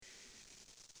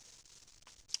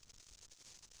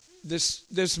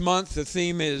This month, the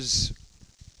theme is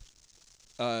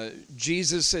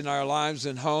Jesus in our lives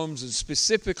and homes, and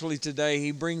specifically today,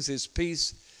 he brings his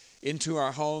peace into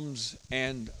our homes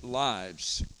and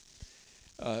lives.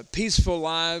 Peaceful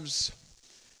lives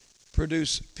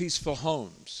produce peaceful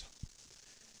homes.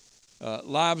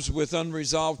 Lives with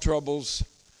unresolved troubles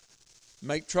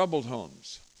make troubled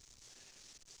homes.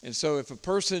 And so if a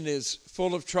person is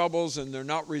full of troubles and they're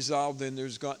not resolved, then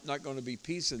there's not going to be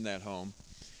peace in that home.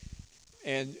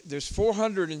 And there's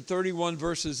 431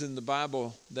 verses in the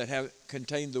Bible that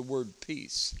contain the word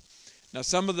peace. Now,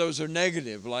 some of those are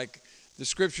negative, like the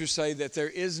scriptures say that there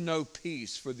is no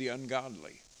peace for the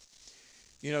ungodly.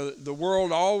 You know, the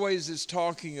world always is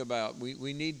talking about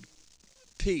we need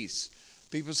peace.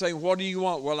 People say, what do you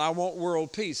want? Well, I want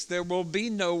world peace. There will be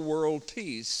no world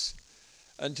peace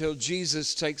until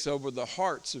Jesus takes over the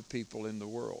hearts of people in the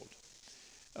world.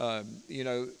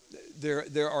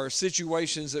 There are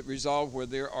situations that resolve where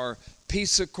there are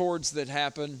peace accords that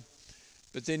happen,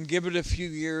 but then give it a few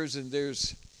years and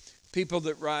there's people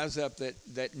that rise up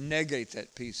that negate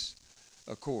that peace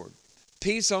accord.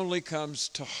 Peace only comes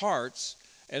to hearts,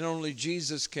 and only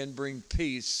Jesus can bring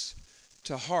peace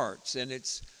to hearts. And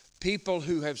it's people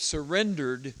who have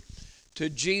surrendered to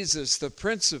Jesus, the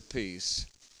Prince of Peace,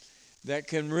 that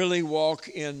can really walk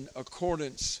in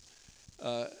accordance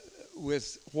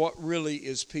with what really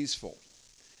is peaceful.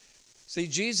 See,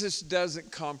 Jesus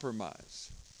doesn't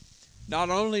compromise.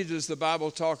 Not only does the Bible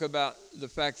talk about the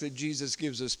fact that Jesus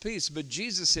gives us peace, but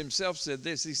Jesus himself said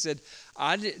this. He said,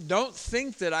 don't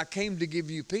think that I came to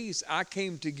give you peace. I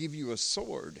came to give you a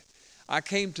sword. I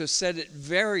came to set at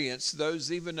variance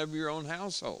those even of your own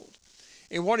household.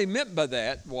 And what he meant by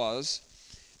that was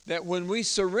that when we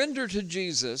surrender to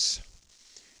Jesus,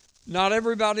 not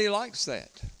everybody likes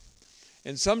that.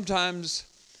 And sometimes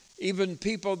even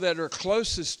people that are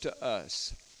closest to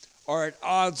us are at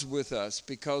odds with us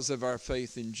because of our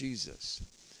faith in Jesus.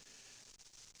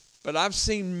 But I've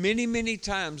seen many, many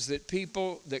times that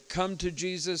people that come to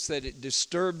Jesus, that it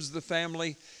disturbs the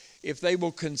family, if they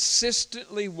will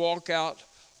consistently walk out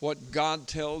what God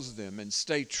tells them and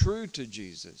stay true to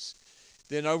Jesus,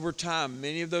 then over time,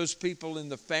 many of those people in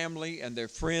the family and their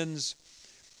friends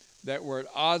that were at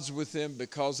odds with them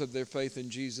because of their faith in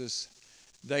Jesus,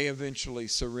 they eventually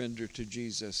surrender to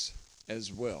Jesus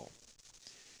as well.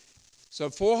 So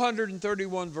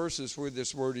 431 verses where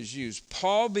this word is used.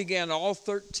 Paul began all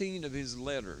 13 of his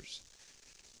letters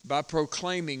by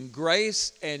proclaiming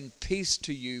grace and peace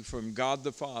to you from God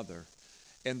the Father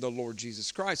and the Lord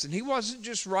Jesus Christ. And he wasn't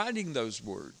just writing those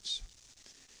words.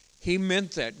 He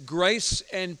meant that. Grace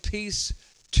and peace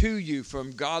to you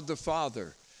from God the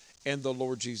Father and the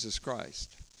Lord Jesus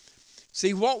Christ.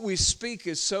 See, what we speak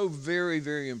is so very,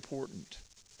 very important.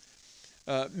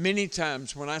 Many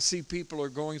times when I see people are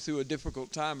going through a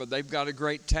difficult time or they've got a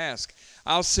great task,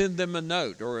 I'll send them a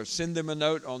note or send them a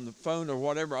note on the phone or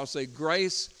whatever. I'll say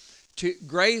grace,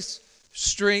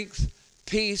 strength,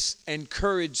 peace, and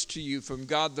courage to you from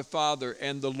God the Father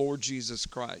and the Lord Jesus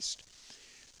Christ.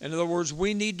 In other words,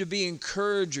 we need to be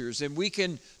encouragers, and we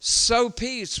can sow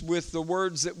peace with the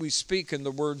words that we speak and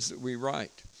the words that we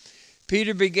write.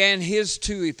 Peter began his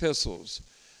 2 epistles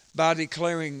by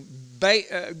declaring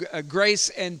grace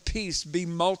and peace be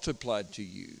multiplied to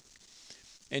you.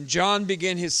 And John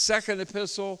began his 2nd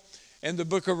epistle and the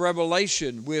book of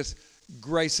Revelation with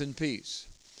grace and peace.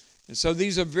 And so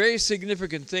these are very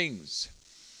significant things.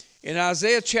 In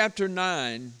Isaiah chapter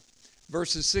 9,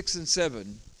 verses 6 and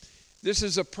 7, this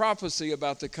is a prophecy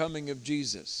about the coming of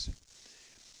Jesus.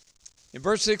 In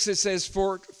verse 6 it says,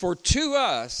 For to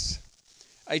us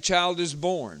a child is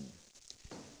born,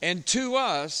 and to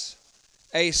us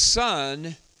a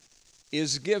son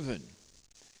is given,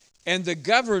 and the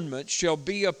government shall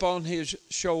be upon his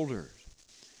shoulders.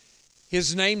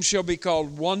 His name shall be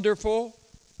called Wonderful,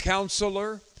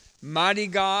 Counselor, Mighty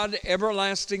God,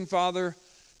 Everlasting Father,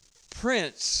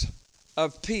 Prince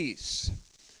of Peace.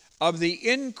 Of the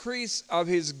increase of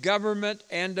his government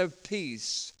and of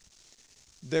peace,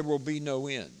 there will be no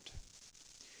end.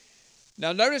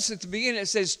 Now notice at the beginning it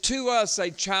says, to us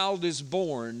a child is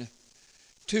born,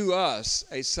 to us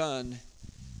a son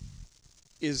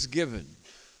is given.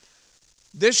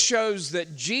 This shows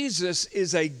that Jesus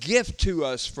is a gift to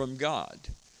us from God.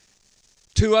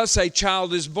 To us a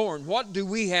child is born. What do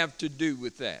we have to do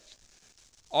with that?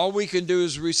 All we can do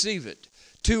is receive it.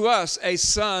 To us a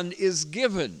son is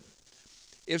given.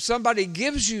 If somebody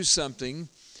gives you something,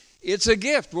 it's a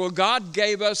gift. Well, God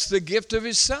gave us the gift of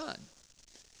his son.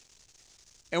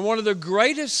 And one of the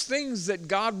greatest things that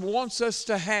God wants us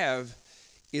to have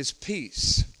is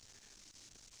peace.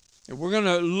 And we're going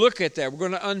to look at that. We're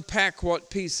going to unpack what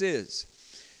peace is.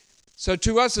 So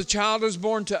to us a child is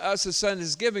born, to us a son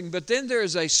is given. But then there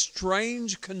is a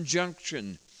strange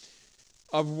conjunction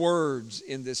of words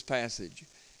in this passage.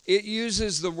 It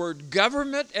uses the word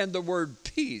government and the word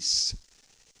peace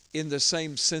in the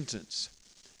same sentence.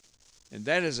 And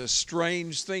that is a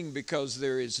strange thing, because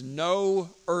there is no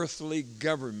earthly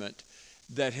government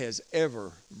that has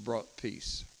ever brought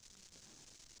peace.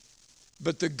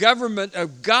 But the government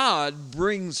of God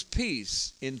brings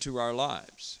peace into our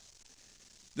lives.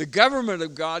 The government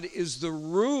of God is the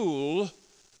rule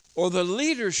or the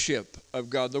leadership of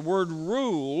God. The word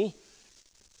rule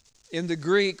in the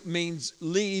Greek means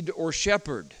lead or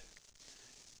shepherd.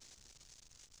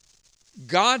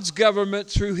 God's government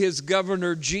through his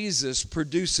governor Jesus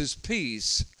produces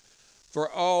peace for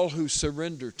all who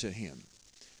surrender to him.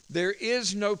 There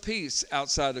is no peace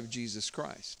outside of Jesus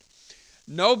Christ.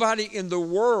 Nobody in the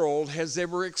world has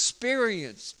ever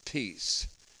experienced peace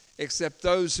except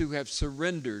those who have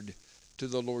surrendered to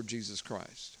the Lord Jesus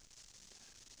Christ.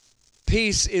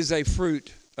 Peace is a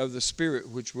fruit of the Spirit,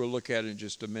 which we'll look at in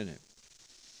just a minute.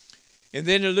 And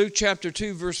then in Luke chapter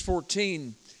 2, verse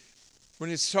 14, when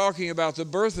it's talking about the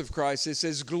birth of Christ, it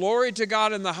says, "Glory to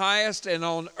God in the highest, and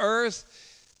on earth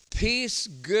peace,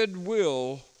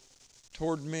 goodwill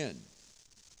toward men."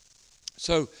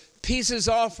 So peace is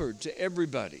offered to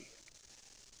everybody.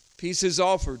 Peace is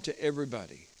offered to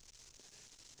everybody.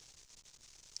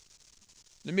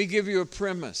 Let me give you a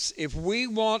premise. If we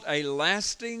want a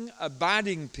lasting,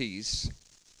 abiding peace,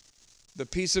 the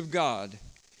peace of God,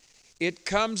 it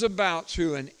comes about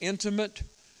through an intimate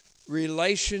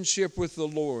relationship with the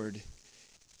Lord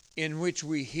in which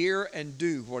we hear and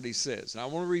do what he says. And I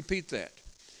want to repeat that.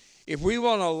 If we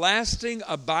want a lasting,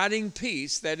 abiding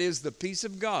peace, that is the peace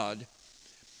of God,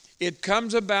 it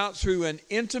comes about through an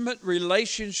intimate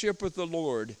relationship with the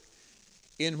Lord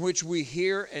in which we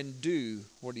hear and do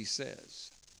what he says.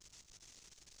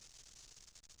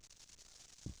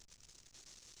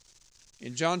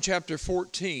 In John chapter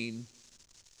 14,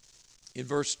 in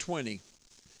verse 20,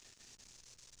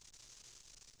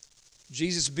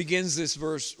 Jesus begins this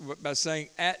verse by saying,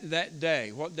 "At that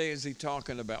day." What day is he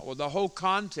talking about? Well, the whole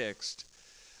context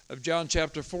of John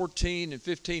chapter 14 and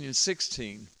 15 and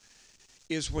 16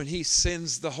 is when he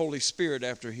sends the Holy Spirit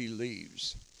after he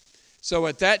leaves. So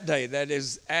at that day, that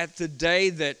is at the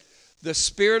day that the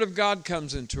Spirit of God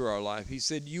comes into our life, he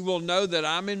said, "You will know that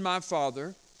I'm in my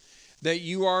Father, that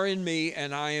you are in me,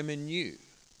 and I am in you.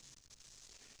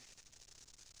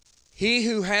 He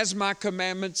who has my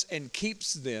commandments and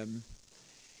keeps them,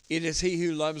 it is he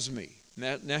who loves me."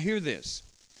 Now hear this.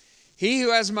 "He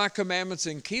who has my commandments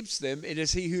and keeps them, it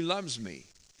is he who loves me.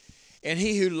 And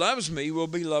he who loves me will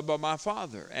be loved by my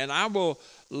Father. And I will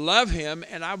love him,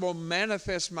 and I will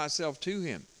manifest myself to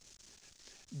him."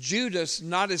 Judas,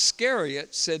 not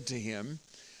Iscariot, said to him,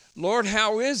 "Lord,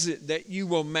 how is it that you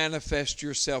will manifest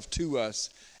yourself to us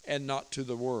and not to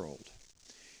the world?"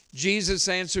 Jesus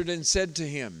answered and said to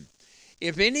him,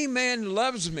 "If any man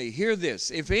loves me," hear this,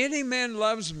 "if any man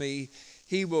loves me,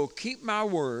 he will keep my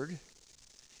word,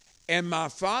 and my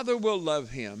Father will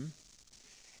love him,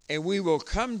 and we will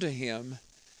come to him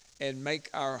and make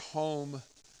our home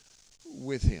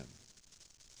with him."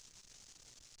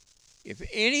 If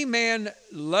any man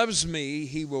loves me,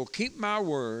 he will keep my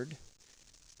word,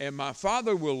 and my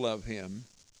Father will love him,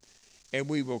 and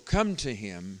we will come to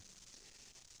him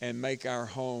and make our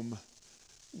home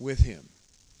with him.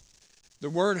 The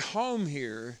word home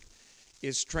here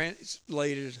is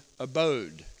translated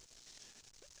abode.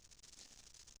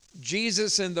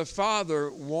 Jesus and the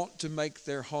Father want to make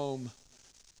their home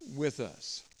with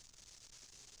us.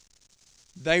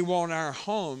 They want our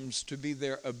homes to be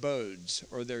their abodes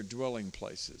or their dwelling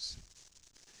places.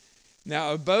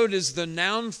 Now, abode is the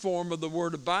noun form of the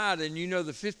word abide, and you know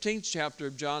the 15th chapter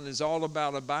of John is all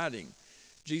about abiding.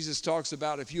 Jesus talks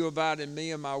about, "If you abide in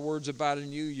me and my words abide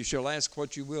in you, you shall ask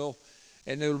what you will,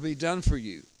 and it will be done for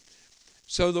you."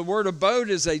 So the word abode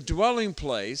is a dwelling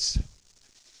place,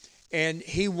 and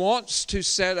he wants to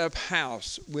set up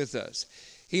house with us.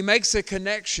 He makes a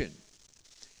connection.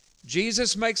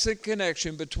 Jesus makes a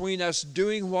connection between us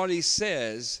doing what he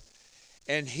says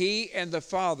and he and the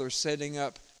Father setting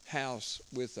up house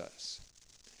with us.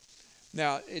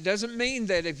 Now, it doesn't mean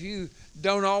that if you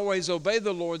don't always obey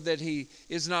the Lord that he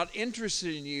is not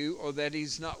interested in you or that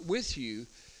he's not with you.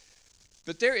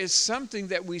 But there is something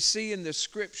that we see in the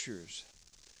scriptures.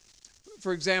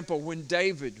 For example, when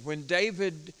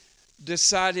David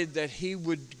decided that he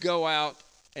would go out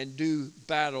and do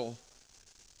battle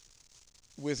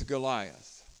with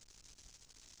Goliath,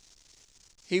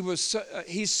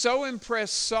 He so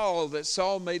impressed Saul that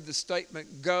Saul made the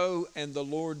statement, "Go and the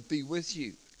Lord be with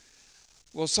you."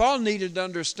 Well, Saul needed to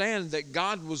understand that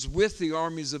God was with the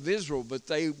armies of Israel, but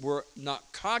they were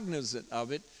not cognizant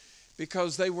of it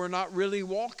because they were not really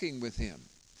walking with him.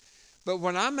 But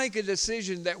when I make a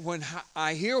decision that when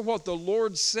I hear what the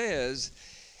Lord says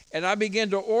and I begin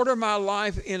to order my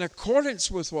life in accordance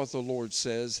with what the Lord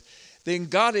says, then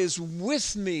God is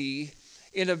with me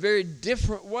in a very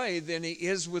different way than he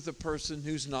is with a person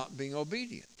who's not being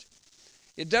obedient.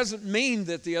 It doesn't mean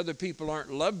that the other people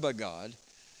aren't loved by God,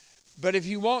 but if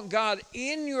you want God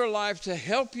in your life to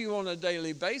help you on a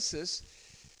daily basis,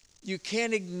 you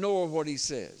can't ignore what he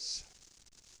says.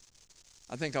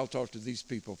 I think I'll talk to these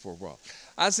people for a while.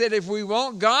 I said, if we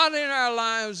want God in our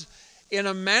lives in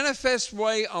a manifest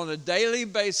way on a daily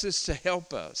basis to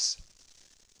help us,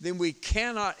 then we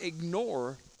cannot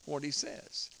ignore what he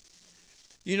says.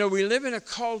 You know, we live in a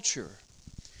culture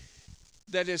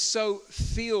that is so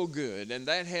feel good, and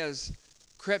that has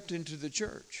crept into the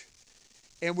church.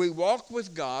 And we walk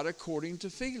with God according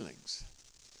to feelings.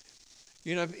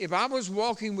 You know, if I was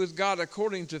walking with God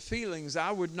according to feelings,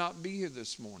 I would not be here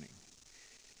this morning.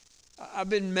 I've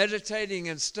been meditating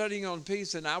and studying on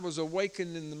peace, and I was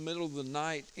awakened in the middle of the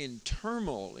night in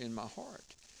turmoil in my heart.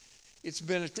 It's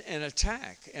been an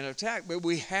attack, but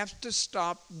we have to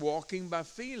stop walking by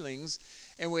feelings,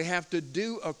 and we have to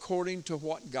do according to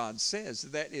what God says.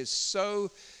 That is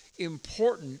so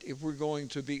important if we're going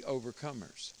to be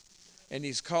overcomers. And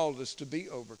he's called us to be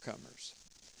overcomers.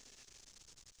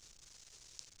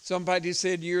 Somebody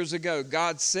said years ago,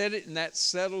 God said it and that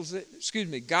settles it.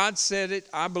 God said it,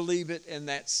 I believe it, and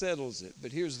that settles it.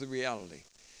 But here's the reality.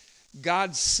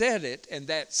 God said it and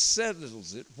that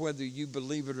settles it, whether you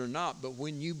believe it or not. But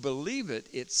when you believe it,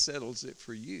 it settles it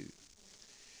for you.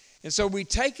 And so we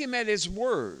take him at his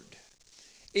word,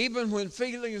 even when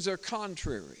feelings are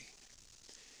contrary.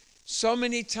 So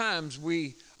many times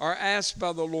we are asked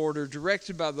by the Lord or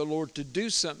directed by the Lord to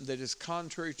do something that is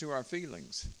contrary to our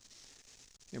feelings.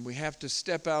 And we have to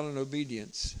step out in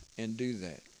obedience and do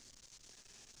that.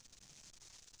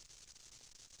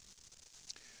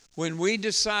 When we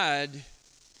decide,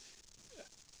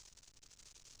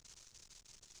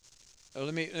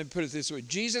 let me put it this way.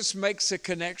 Jesus makes a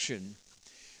connection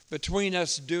between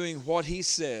us doing what he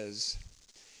says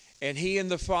and he and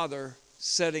the Father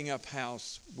setting up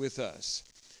house with us.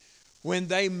 When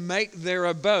they make their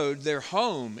abode, their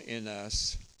home in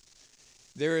us,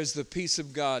 there is the peace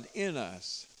of God in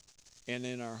us and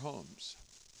in our homes.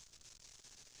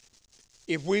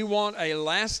 If we want a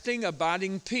lasting,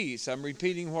 abiding peace, I'm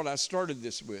repeating what I started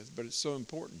this with, but it's so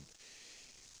important.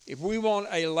 If we want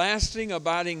a lasting,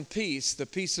 abiding peace, the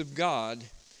peace of God,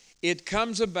 it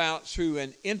comes about through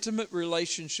an intimate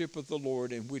relationship with the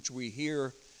Lord in which we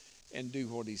hear and do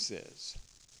what he says.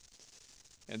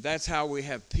 And that's how we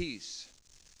have peace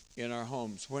in our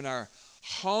homes. When our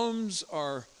homes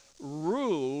are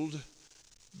ruled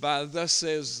by thus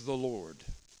says the Lord.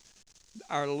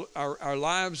 Our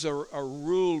lives are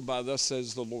ruled by thus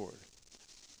says the Lord.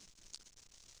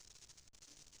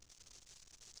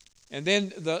 And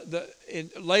then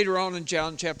later on in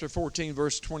John chapter 14,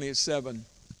 verse 27,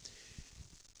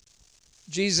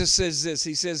 Jesus says this.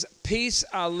 He says, "Peace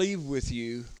I leave with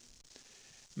you,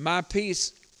 my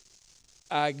peace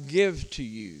I give to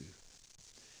you.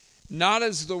 Not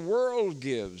as the world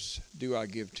gives do I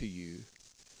give to you.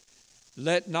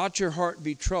 Let not your heart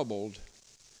be troubled,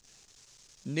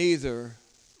 neither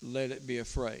let it be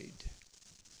afraid."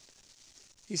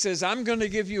 He says, I'm going to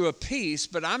give you a peace,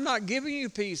 but I'm not giving you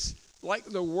peace like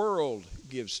the world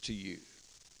gives to you.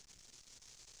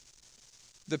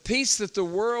 The peace that the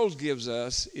world gives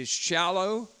us is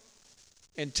shallow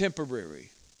and temporary.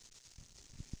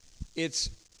 It's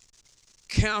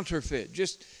counterfeit.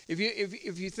 Just if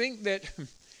you think that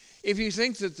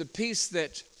the peace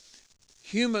that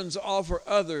humans offer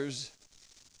others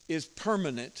is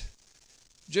permanent,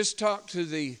 just talk to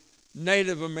the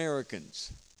Native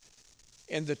Americans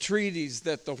and the treaties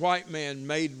that the white man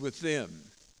made with them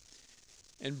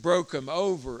and broke them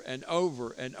over and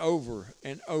over and over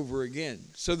and over again.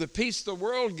 So the peace the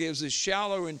world gives is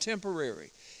shallow and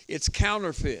temporary. It's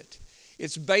counterfeit.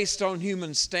 It's based on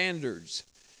human standards.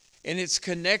 And it's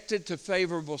connected to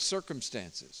favorable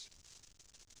circumstances.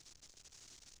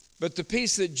 But the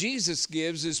peace that Jesus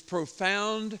gives is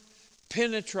profound,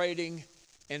 penetrating,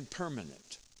 and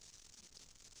permanent.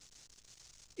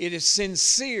 It is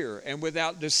sincere and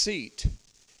without deceit.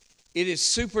 It is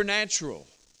supernatural,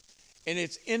 and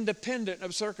it's independent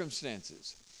of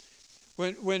circumstances.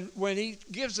 When he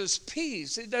gives us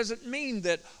peace, it doesn't mean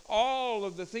that all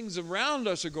of the things around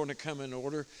us are going to come in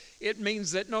order. It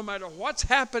means that no matter what's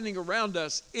happening around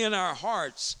us in our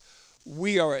hearts,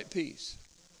 we are at peace.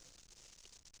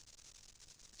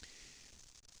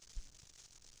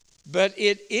 But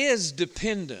it is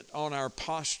dependent on our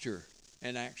posture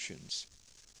and actions.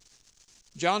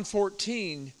 John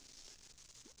 14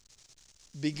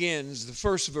 begins, the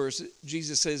first verse,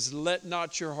 Jesus says, "Let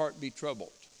not your heart be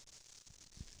troubled."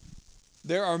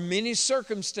 There are many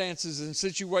circumstances and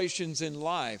situations in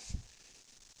life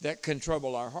that can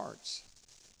trouble our hearts.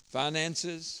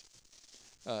 Finances,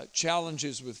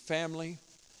 challenges with family,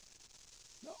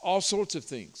 all sorts of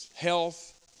things,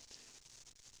 health,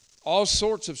 all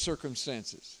sorts of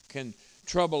circumstances can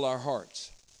trouble our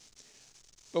hearts.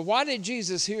 But why did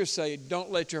Jesus here say,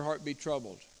 don't let your heart be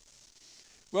troubled?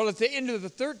 Well, at the end of the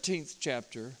 13th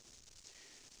chapter,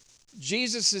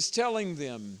 Jesus is telling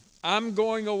them, I'm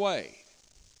going away.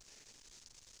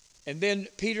 And then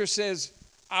Peter says,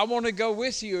 I want to go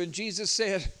with you. And Jesus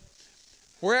said,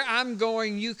 where I'm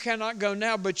going, you cannot go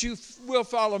now, but you will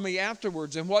follow me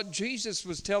afterwards. And what Jesus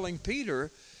was telling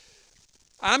Peter,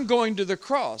 I'm going to the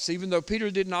cross. Even though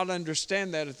Peter did not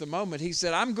understand that at the moment, he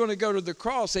said, I'm going to go to the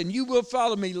cross and you will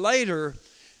follow me later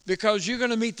because you're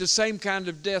going to meet the same kind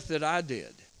of death that I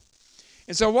did.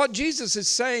 And so what Jesus is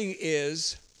saying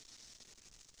is,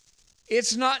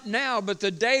 it's not now, but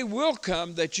the day will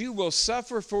come that you will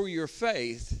suffer for your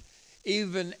faith,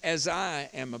 even as I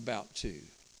am about to.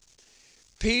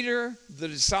 Peter, the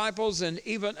disciples, and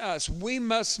even us, we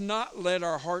must not let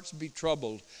our hearts be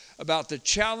troubled about the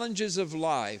challenges of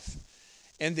life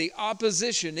and the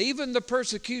opposition, even the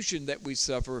persecution that we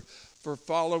suffer for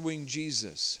following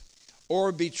Jesus,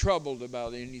 or be troubled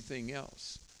about anything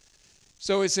else.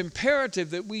 So it's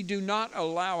imperative that we do not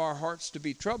allow our hearts to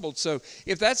be troubled. So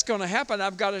if that's going to happen,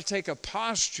 I've got to take a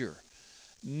posture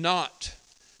not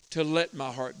to let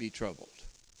my heart be troubled.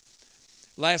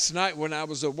 Last night when I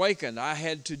was awakened, I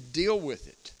had to deal with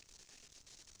it.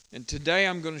 And today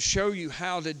I'm going to show you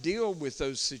how to deal with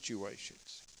those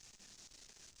situations.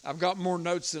 I've got more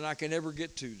notes than I can ever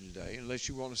get to today, unless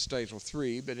you want to stay till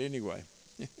 3. But anyway,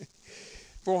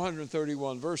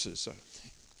 431 verses. So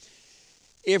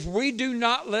if we do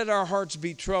not let our hearts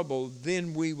be troubled,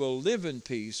 then we will live in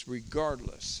peace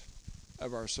regardless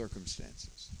of our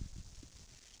circumstances.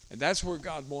 And that's where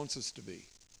God wants us to be.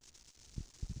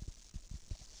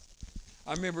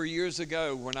 I remember years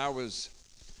ago when I was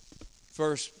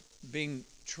first being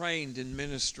trained in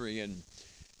ministry and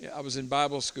I was in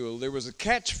Bible school, there was a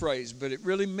catchphrase, but it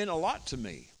really meant a lot to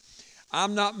me.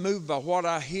 I'm not moved by what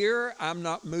I hear. I'm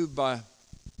not moved by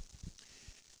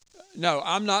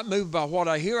what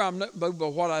I hear. I'm not moved by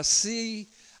what I see.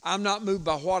 I'm not moved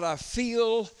by what I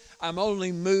feel. I'm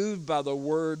only moved by the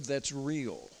word that's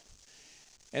real.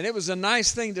 And it was a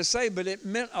nice thing to say, but it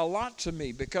meant a lot to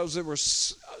me because there were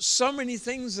so many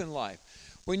things in life.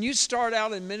 When you start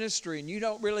out in ministry and you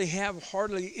don't really have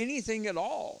hardly anything at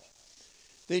all,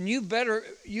 then you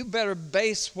better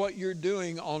base what you're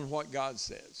doing on what God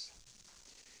says.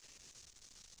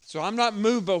 So I'm not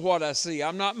moved by what I see.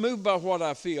 I'm not moved by what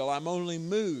I feel. I'm only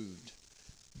moved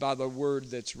by the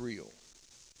word that's real.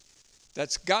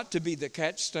 That's got to be the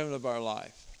capstone of our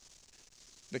life.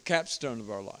 The capstone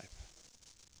of our life.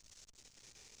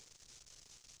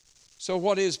 So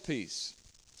what is peace?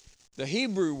 The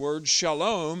Hebrew word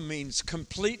shalom means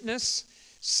completeness,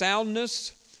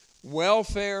 soundness,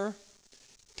 welfare,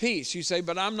 peace. You say,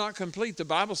 but I'm not complete. The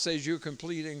Bible says you're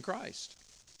complete in Christ.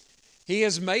 He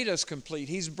has made us complete.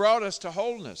 He's brought us to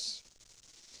wholeness.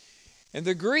 And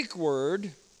the Greek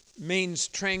word means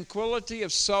tranquility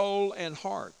of soul and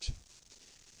heart.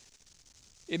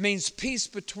 It means peace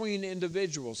between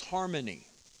individuals, harmony.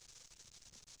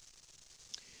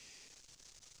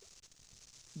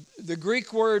 The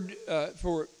Greek word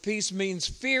for peace means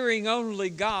fearing only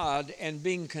God and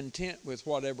being content with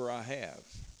whatever I have.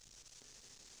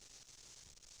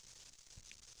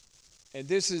 And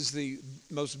this is the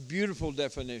most beautiful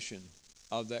definition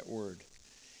of that word.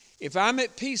 If I'm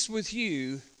at peace with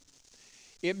you,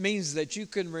 it means that you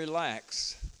can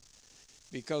relax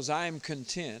because I am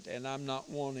content and I'm not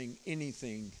wanting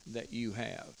anything that you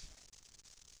have.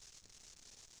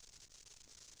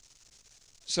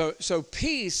 So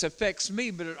peace affects me,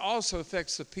 but it also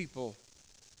affects the people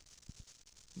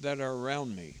that are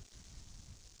around me.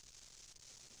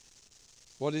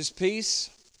 What is peace?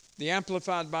 The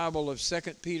Amplified Bible of 2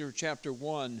 Peter chapter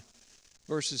 1,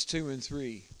 verses 2 and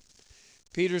 3.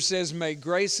 Peter says, may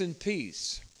grace and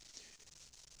peace,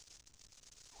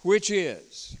 which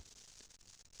is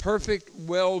perfect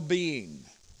well-being,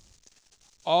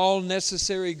 all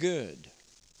necessary good,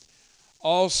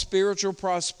 all spiritual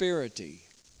prosperity,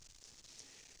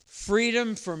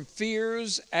 freedom from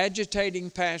fears, agitating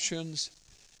passions,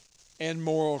 and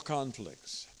moral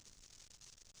conflicts.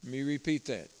 Let me repeat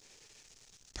that.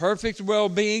 Perfect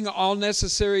well-being, all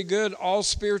necessary good, all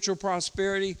spiritual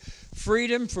prosperity,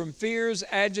 freedom from fears,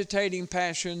 agitating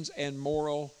passions, and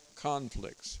moral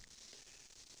conflicts.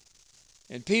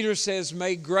 And Peter says,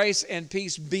 may grace and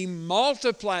peace be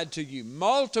multiplied to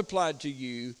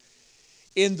you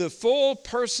in the full,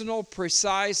 personal,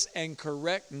 precise, and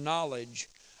correct knowledge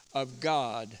of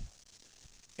God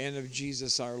and of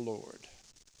Jesus our Lord.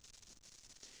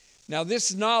 Now,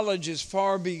 this knowledge is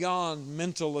far beyond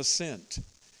mental assent.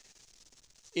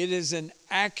 It is an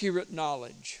accurate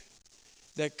knowledge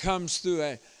that comes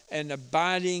through an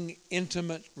abiding,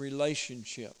 intimate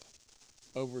relationship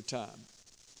over time.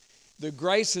 The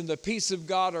grace and the peace of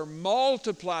God are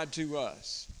multiplied to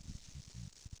us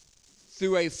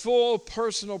through a full,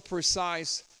 personal,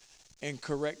 precise, and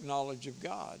correct knowledge of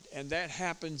God. And that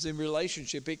happens in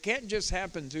relationship. It can't just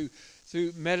happen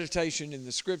through meditation in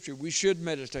the Scripture. We should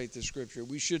meditate the Scripture.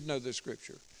 We should know the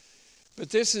Scripture.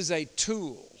 But this is a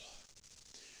tool.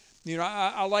 You know,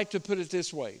 I like to put it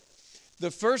this way. The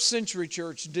first century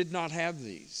church did not have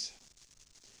these.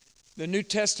 The New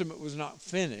Testament was not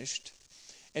finished.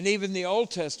 And even the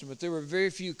Old Testament, there were very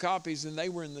few copies, and they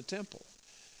were in the temple.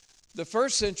 The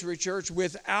first century church,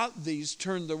 without these,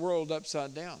 turned the world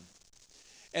upside down.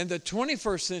 And the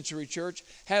 21st century church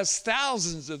has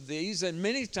thousands of these, and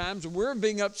many times we're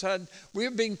being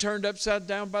turned upside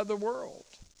down by the world.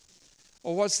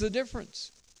 Well, what's the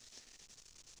difference?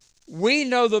 We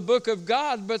know the book of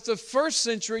God, but the first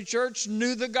century church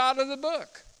knew the God of the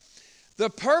book. The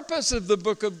purpose of the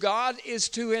book of God is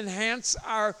to enhance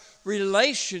our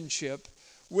relationship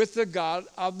with the God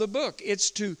of the book.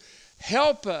 It's to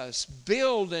help us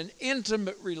build an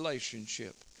intimate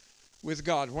relationship with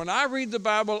God. When I read the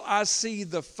Bible, I see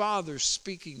the Father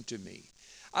speaking to me.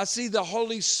 I see the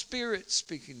Holy Spirit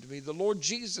speaking to me, the Lord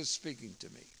Jesus speaking to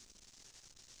me.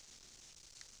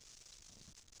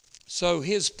 So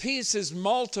His peace is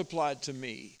multiplied to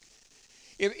me.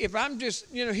 If I'm just,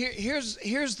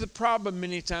 here's the problem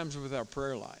many times with our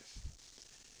prayer life.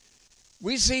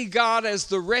 We see God as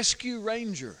the rescue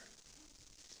ranger.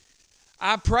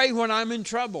 I pray when I'm in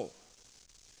trouble.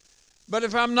 But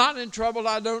if I'm not in trouble,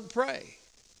 I don't pray.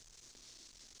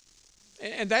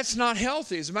 And that's not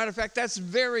healthy. As a matter of fact, that's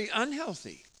very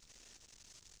unhealthy.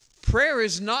 Prayer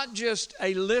is not just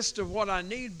a list of what I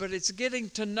need, but it's getting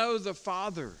to know the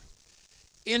Father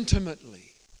intimately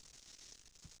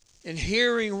and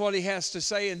hearing what He has to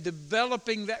say and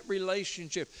developing that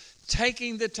relationship,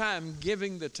 taking the time,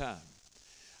 giving the time.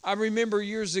 I remember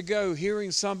years ago hearing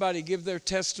somebody give their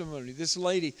testimony. This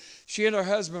lady, she and her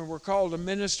husband were called to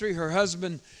ministry, her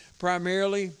husband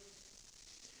primarily,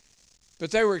 but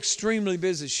they were extremely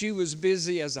busy. She was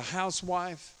busy as a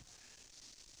housewife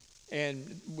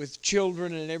and with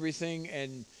children and everything,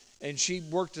 and she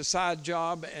worked a side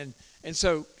job, and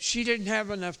so she didn't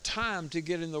have enough time to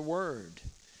get in the Word.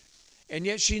 And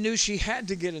yet she knew she had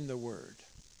to get in the Word.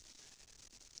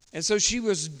 And so she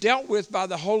was dealt with by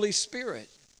the Holy Spirit.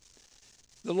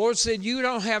 The Lord said, you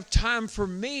don't have time for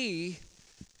me,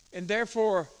 and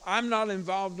therefore I'm not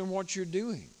involved in what you're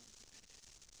doing.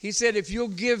 He said, if you'll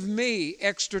give me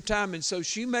extra time. And so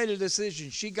she made a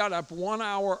decision. She got up 1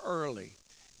 hour early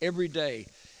every day,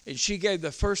 and she gave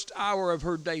the first hour of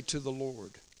her day to the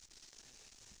Lord.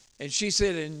 And she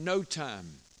said in no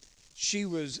time, she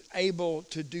was able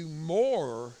to do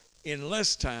more in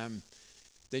less time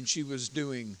than she was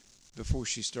doing before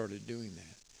she started doing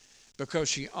that, because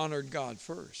she honored God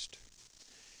first.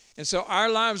 And so our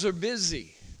lives are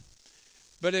busy.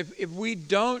 But if we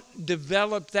don't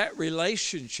develop that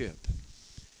relationship,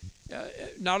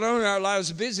 not only are our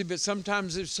lives busy, but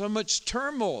sometimes there's so much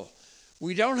turmoil.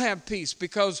 We don't have peace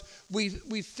because we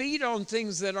feed on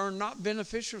things that are not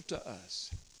beneficial to us.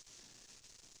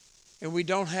 And we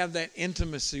don't have that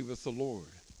intimacy with the Lord.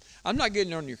 I'm not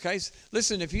getting on your case.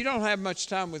 Listen, if you don't have much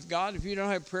time with God, if you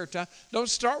don't have prayer time, don't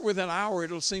start with an hour.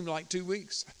 It'll seem like 2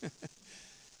 weeks.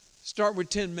 Start with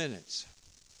 10 minutes.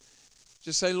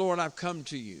 Just say, Lord, I've come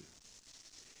to you.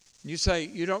 You say,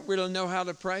 you don't really know how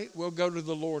to pray? Well, go to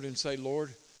the Lord and say, Lord,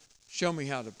 show me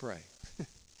how to pray.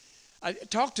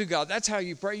 Talk to God. That's how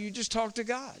you pray. You just talk to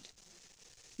God.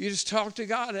 You just talk to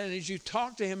God. And as you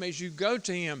talk to Him, as you go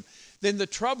to Him, then the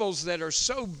troubles that are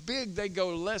so big, they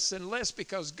go less and less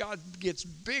because God gets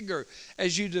bigger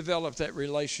as you develop that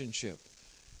relationship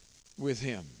with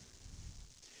Him.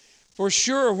 For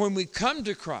sure, when we come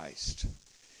to Christ,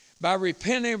 by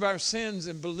repenting of our sins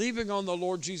and believing on the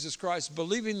Lord Jesus Christ,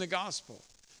 believing the gospel,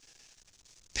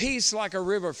 peace like a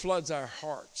river floods our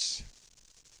hearts.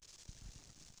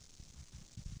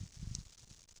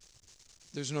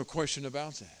 There's no question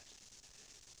about that.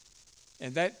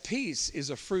 And that peace is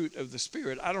a fruit of the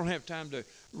Spirit. I don't have time to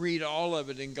read all of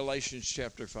it in Galatians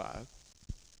chapter 5.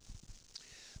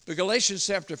 But Galatians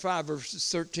chapter 5, verses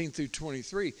 13 through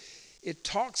 23, it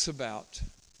talks about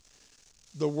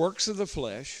the works of the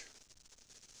flesh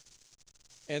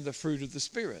and the fruit of the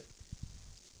Spirit.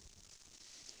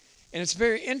 And it's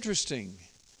very interesting.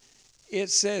 It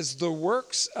says the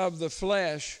works of the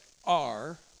flesh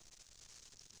are,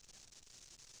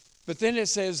 but then it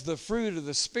says the fruit of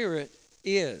the Spirit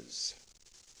is.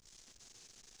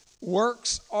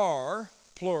 Works are,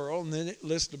 plural, and then it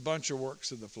lists a bunch of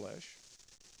works of the flesh.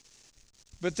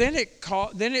 But then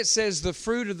it says the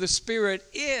fruit of the Spirit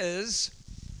is,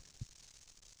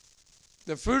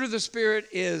 the fruit of the Spirit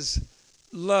is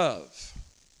love.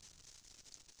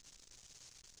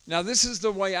 Now, this is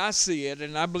the way I see it,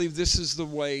 and I believe this is the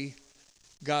way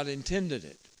God intended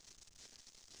it.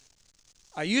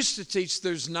 I used to teach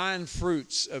there's 9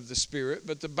 fruits of the Spirit,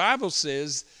 but the Bible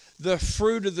says the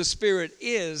fruit of the Spirit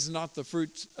is, not the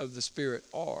fruits of the Spirit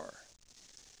are.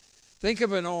 Think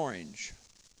of an orange.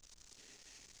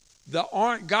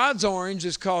 God's orange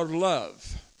is called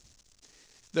love.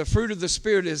 The fruit of the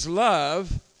Spirit is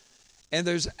love, and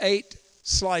there's 8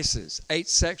 slices, 8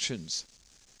 sections.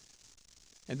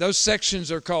 And those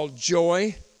sections are called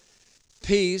joy,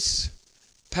 peace,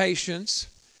 patience,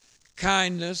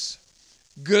 kindness,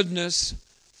 goodness,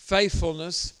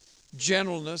 faithfulness,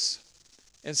 gentleness,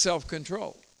 and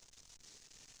self-control.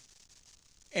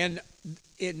 And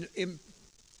in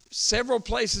several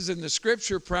places in the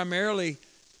Scripture, primarily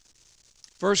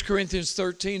 1 Corinthians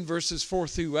 13, verses 4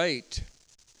 through 8,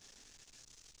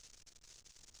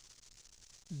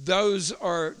 those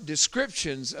are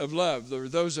descriptions of love, or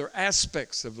those are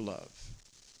aspects of love.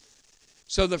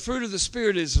 So the fruit of the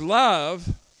Spirit is love,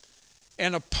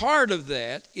 and a part of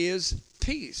that is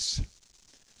peace.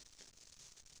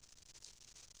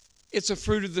 It's a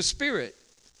fruit of the Spirit.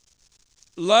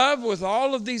 Love with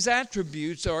all of these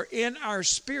attributes are in our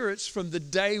spirits from the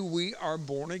day we are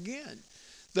born again.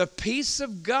 The peace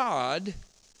of God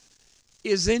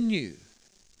is in you.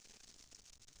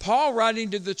 Paul,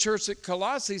 writing to the church at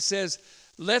Colossae, says,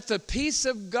 let the peace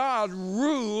of God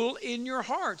rule in your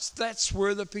hearts. That's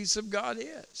where the peace of God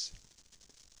is.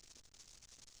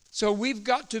 So we've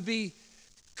got to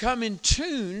become in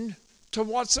tune to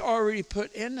what's already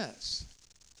put in us.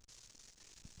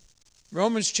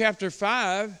 Romans chapter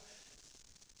 5,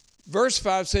 verse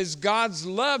 5 says, God's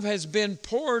love has been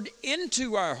poured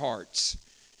into our hearts.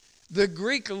 The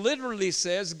Greek literally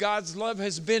says God's love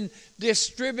has been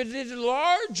distributed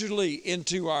largely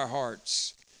into our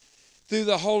hearts through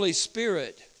the Holy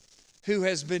Spirit who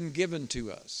has been given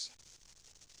to us.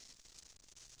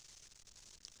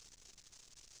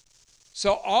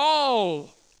 So all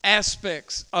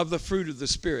aspects of the fruit of the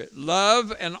Spirit,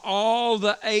 love and all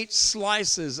the 8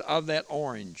 slices of that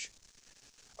orange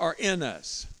are in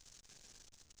us.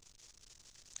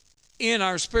 In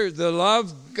our spirit,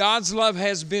 God's love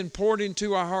has been poured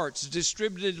into our hearts,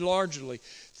 distributed largely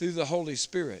through the Holy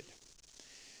Spirit.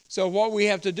 So what we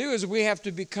have to do is we have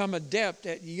to become adept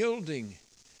at yielding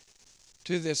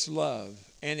to this love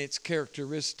and its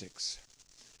characteristics.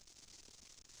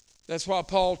 That's why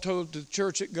Paul told the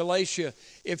church at Galatia,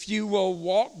 if you will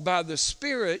walk by the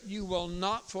Spirit, you will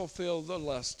not fulfill the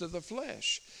lust of the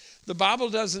flesh. The Bible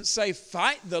doesn't say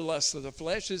fight the lust of the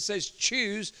flesh. It says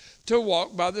choose to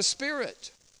walk by the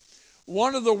Spirit.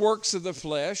 One of the works of the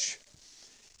flesh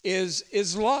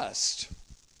is lust.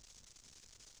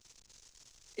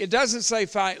 It doesn't say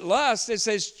fight lust. It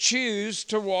says choose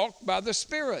to walk by the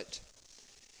Spirit.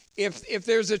 If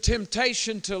there's a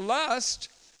temptation to lust,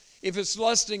 if it's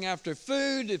lusting after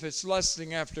food, if it's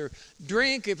lusting after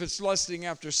drink, if it's lusting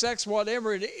after sex,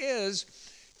 whatever it is,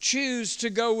 choose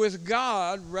to go with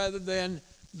God rather than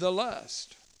the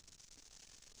lust.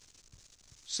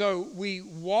 So we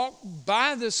walk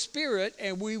by the Spirit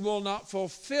and we will not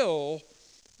fulfill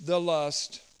the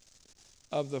lust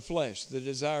of the flesh, the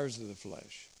desires of the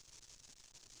flesh.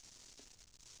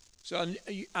 So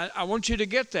I want you to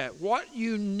get that. What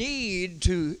you need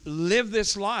to live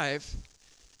this life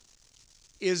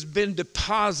is been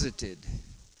deposited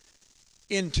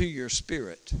into your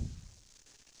spirit.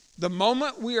 The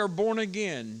moment we are born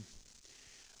again,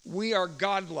 we are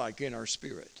godlike in our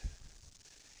spirit.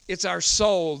 It's our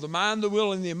soul, the mind, the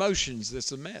will, and the emotions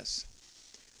that's a mess.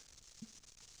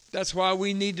 That's why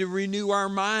we need to renew our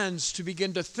minds to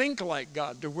begin to think like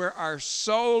God, to where our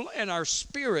soul and our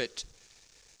spirit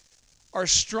are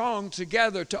strong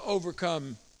together to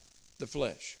overcome the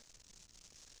flesh.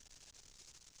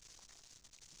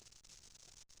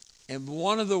 And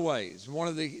one of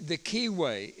the key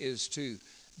way is to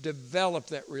develop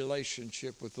that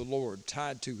relationship with the Lord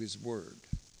tied to His Word.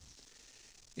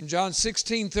 In John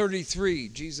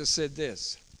 16:33, Jesus said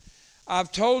this,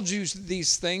 I've told you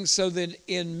these things so that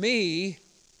in me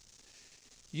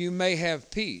you may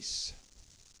have peace.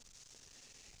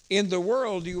 In the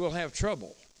world you will have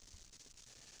trouble,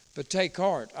 but take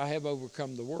heart, I have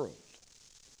overcome the world.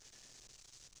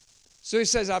 So He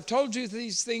says, I've told you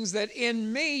these things that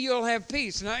in me you'll have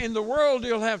peace. Now in the world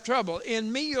you'll have trouble.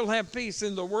 In me you'll have peace.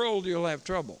 In the world you'll have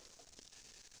trouble.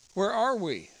 Where are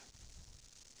we?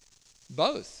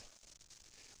 Both.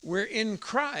 We're in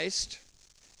Christ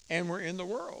and we're in the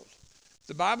world.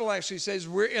 The Bible actually says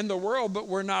we're in the world, but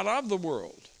we're not of the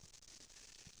world.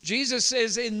 Jesus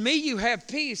says, in me you have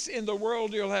peace. In the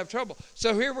world you'll have trouble.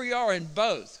 So here we are in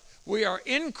both. We are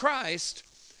in Christ,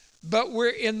 but we're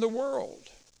in the world.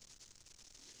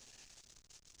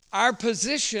 Our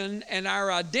position and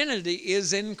our identity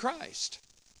is in Christ.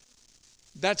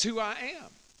 That's who I am.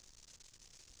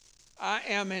 I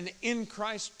am an in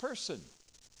Christ person.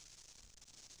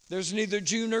 There's neither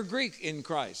Jew nor Greek in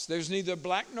Christ. There's neither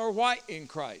black nor white in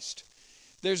Christ.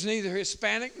 There's neither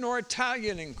Hispanic nor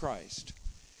Italian in Christ.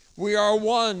 We are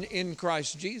one in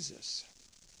Christ Jesus.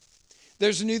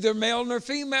 There's neither male nor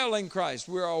female in Christ.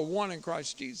 We're all one in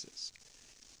Christ Jesus.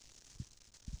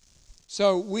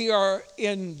 So we are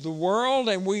in the world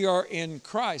and we are in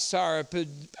Christ. So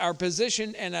our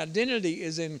position and identity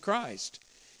is in Christ.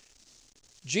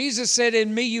 Jesus said,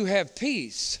 in me you have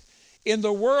peace. In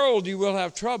the world you will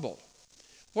have trouble.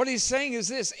 What He's saying is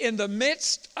this, in the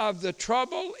midst of the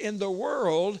trouble in the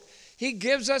world, He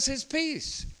gives us His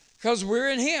peace because we're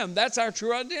in Him. That's our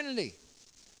true identity.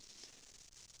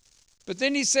 But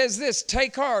then He says this,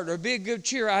 take heart or be of good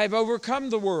cheer. I have overcome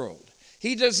the world.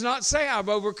 He does not say, I've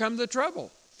overcome the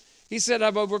trouble. He said,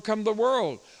 I've overcome the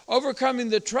world. Overcoming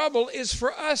the trouble is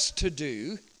for us to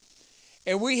do,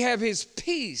 and we have His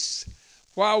peace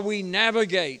while we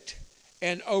navigate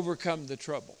and overcome the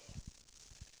trouble.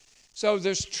 So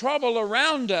there's trouble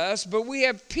around us, but we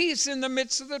have peace in the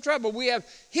midst of the trouble. We have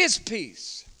His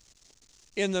peace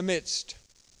in the midst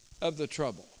of the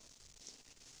trouble.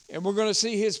 And we're going to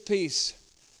see His peace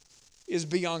is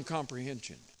beyond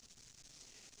comprehension.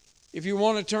 If you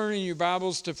want to turn in your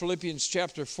Bibles to Philippians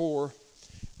chapter 4,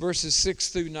 verses 6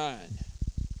 through 9.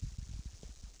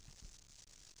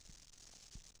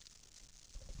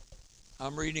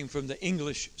 I'm reading from the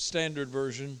English Standard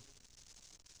Version.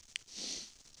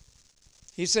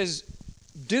 He says,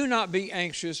 do not be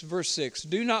anxious, verse 6,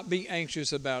 do not be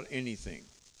anxious about anything.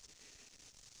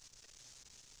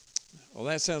 Well,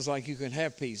 that sounds like you can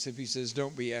have peace if He says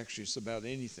don't be anxious about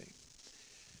anything.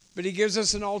 But He gives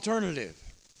us an alternative.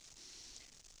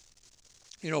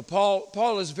 You know,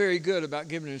 Paul is very good about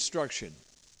giving instruction.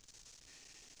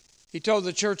 He told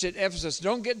the church at Ephesus,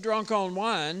 don't get drunk on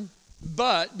wine,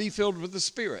 but be filled with the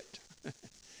Spirit. In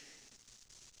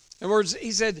other words,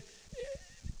 he said,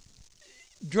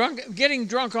 getting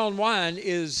drunk on wine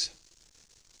is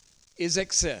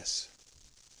excess.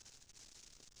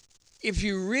 If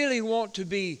you really want to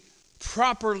be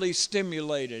properly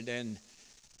stimulated and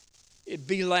it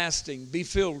be lasting, be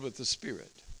filled with the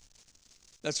Spirit.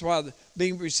 That's why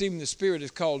receiving the Spirit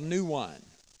is called new wine.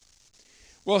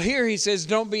 Well, here he says,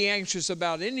 don't be anxious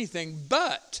about anything,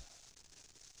 but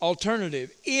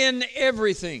alternative, in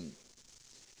everything.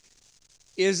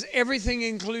 Is everything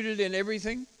included in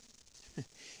everything?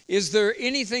 Is there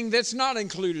anything that's not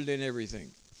included in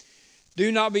everything?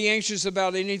 Do not be anxious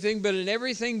about anything, but in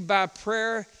everything by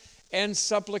prayer and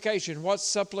supplication. What's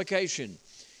supplication?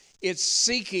 It's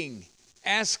seeking,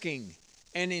 asking,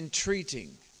 and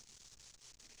entreating.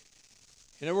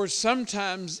 In other words,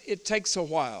 sometimes it takes a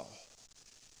while.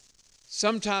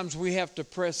 Sometimes we have to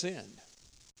press in.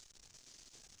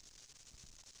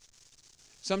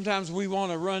 Sometimes we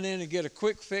want to run in and get a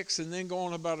quick fix and then go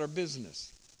on about our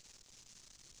business.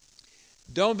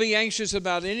 Don't be anxious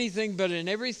about anything, but in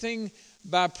everything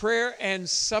by prayer and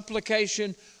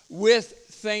supplication with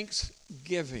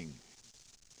thanksgiving.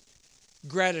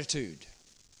 Gratitude.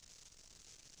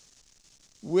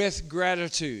 With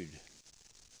gratitude.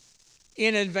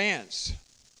 In advance,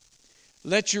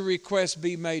 let your requests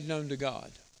be made known to God.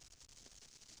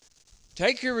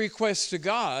 Take your requests to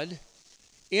God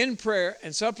in prayer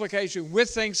and supplication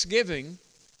with thanksgiving.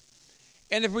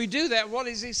 And if we do that, what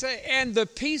does he say? And the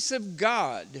peace of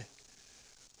God,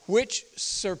 which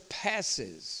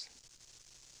surpasses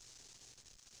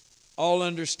all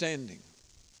understanding.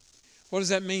 What does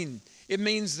that mean? It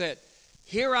means that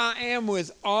here I am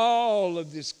with all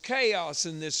of this chaos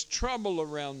and this trouble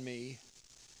around me,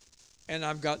 and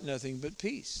I've got nothing but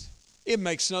peace. It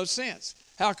makes no sense.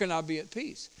 How can I be at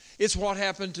peace? It's what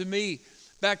happened to me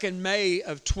back in May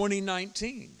of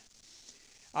 2019.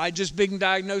 I had just been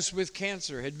diagnosed with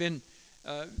cancer, had the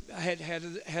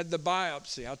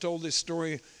biopsy. I told this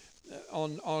story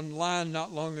online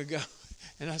not long ago,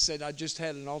 and I said I just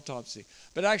had an autopsy.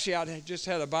 But actually, I had just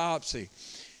had a biopsy.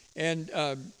 And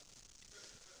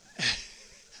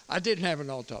I didn't have an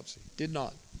autopsy, did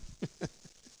not.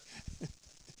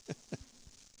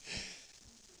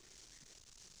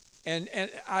 and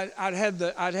I'd had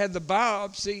the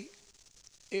biopsy.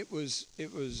 It was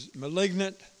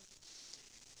malignant,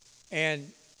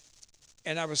 and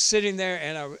I was sitting there,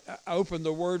 and I opened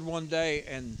the Word one day,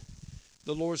 and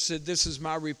the Lord said, "This is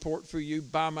my report for you.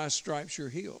 By my stripes you're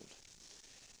healed."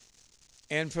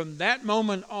 And from that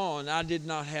moment on, I did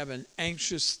not have an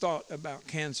anxious thought about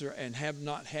cancer and have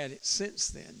not had it since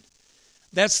then.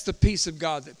 That's the peace of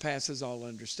God that passes all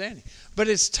understanding. But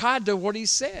it's tied to what He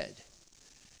said.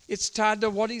 It's tied to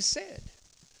what He said.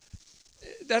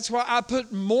 That's why I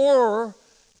put more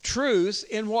truth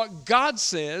in what God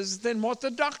says than what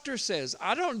the doctor says.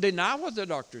 I don't deny what the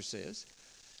doctor says.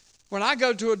 When I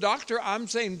go to a doctor, I'm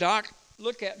saying, "Doc,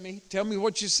 look at me. Tell me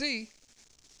what you see."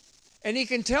 And he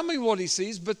can tell me what he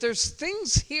sees, but there's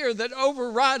things here that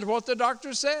override what the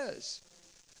doctor says.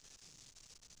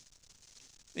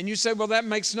 And you say, "Well, that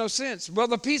makes no sense." Well,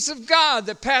 the peace of God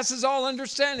that passes all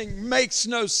understanding makes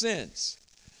no sense.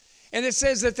 And it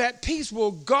says that peace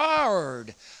will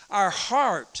guard our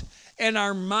heart and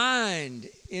our mind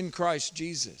in Christ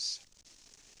Jesus.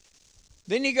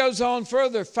 Then he goes on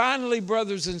further. Finally,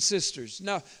 brothers and sisters.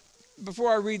 Now,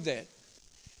 before I read that,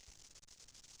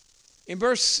 in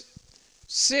verse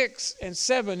 6 and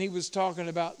 7, he was talking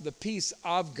about the peace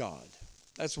of God.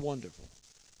 That's wonderful,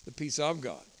 the peace of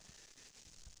God.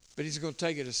 But he's going to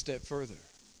take it a step further.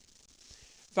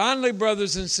 Finally,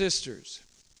 brothers and sisters,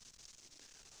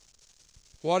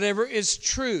 whatever is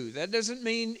true. That doesn't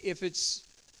mean if it's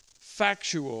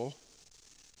factual.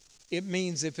 It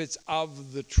means if it's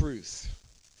of the truth.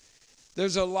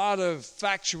 There's a lot of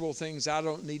factual things I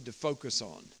don't need to focus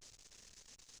on.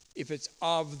 If it's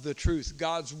of the truth,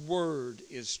 God's word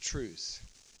is truth.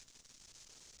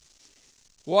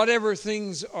 Whatever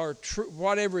things are true,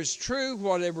 whatever is true,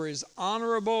 whatever is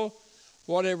honorable,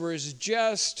 whatever is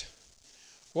just,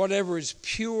 whatever is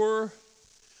pure,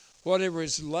 whatever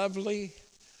is lovely,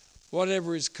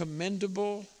 whatever is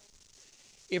commendable,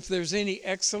 if there's any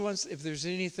excellence, if there's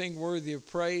anything worthy of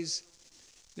praise,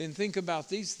 then think about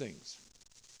these things.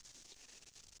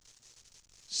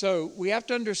 So we have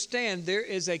to understand there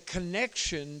is a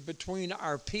connection between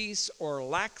our peace or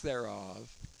lack thereof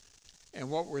and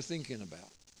what we're thinking about.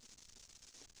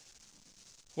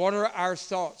 What are our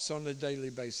thoughts on a daily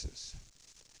basis?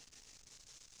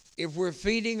 If we're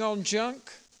feeding on junk,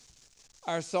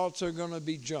 our thoughts are going to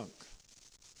be junk.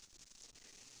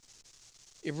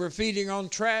 If we're feeding on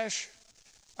trash,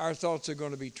 our thoughts are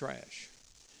going to be trash.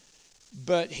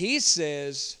 But he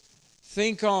says,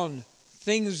 think on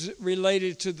things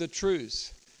related to the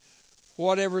truth.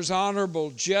 Whatever's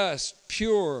honorable, just,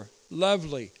 pure,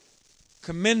 lovely,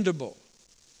 commendable.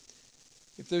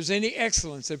 If there's any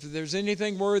excellence, if there's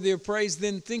anything worthy of praise,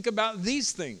 then think about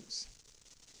these things.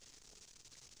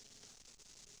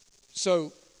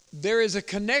 So there is a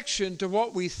connection to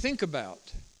what we think about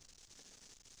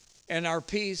and our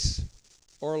peace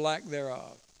or lack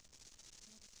thereof.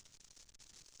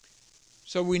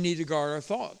 So we need to guard our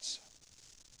thoughts.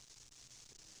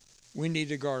 We need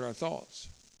to guard our thoughts.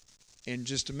 In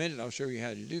just a minute, I'll show you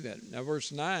how to do that. Now,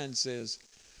 verse 9 says,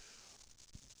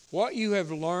 "What you have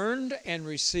learned and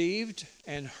received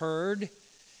and heard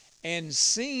and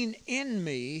seen in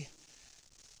me,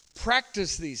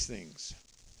 practice these things,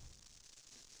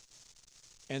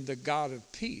 and the God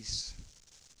of peace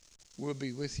will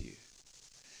be with you."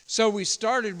 So we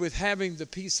started with having the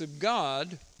peace of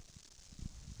God,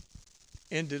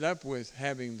 ended up with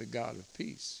having the God of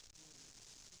peace.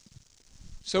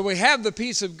 So we have the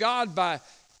peace of God by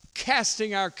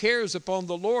casting our cares upon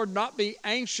the Lord, not be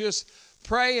anxious,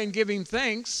 pray and giving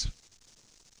thanks.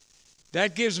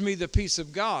 That gives me the peace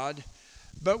of God.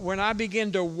 But when I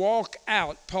begin to walk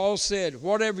out, Paul said,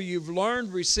 whatever you've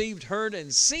learned, received, heard,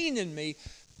 and seen in me,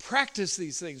 practice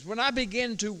these things. When I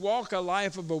begin to walk a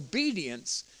life of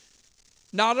obedience,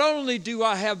 not only do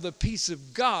I have the peace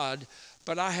of God,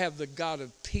 but I have the God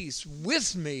of peace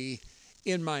with me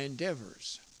in my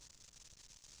endeavors.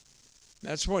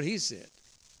 That's what he said.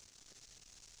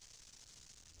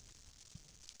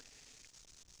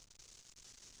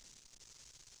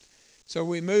 So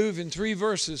we move in 3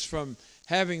 verses from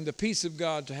having the peace of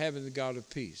God to having the God of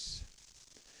peace.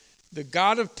 The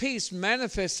God of peace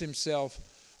manifests himself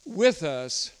with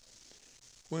us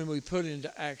when we put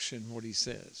into action what he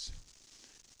says.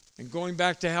 And going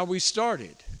back to how we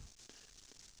started,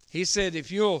 he said,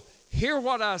 if you'll hear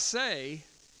what I say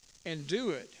and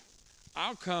do it,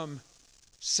 I'll come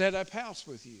set up house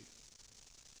with you.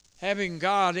 Having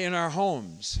God in our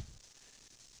homes.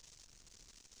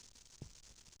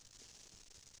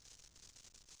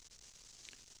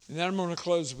 And then I'm going to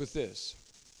close with this.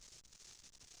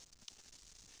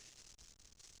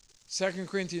 2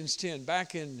 Corinthians 10,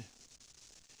 back in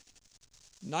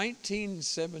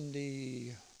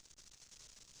 1970,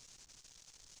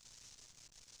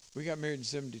 we got married in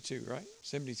 72, right?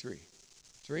 73.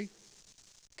 3?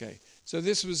 Okay. So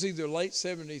this was either late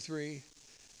 73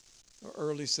 or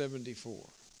early 74.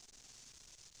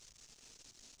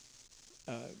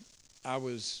 I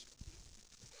was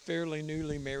fairly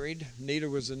newly married. Nita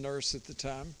was a nurse at the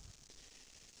time.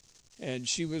 And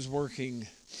she was working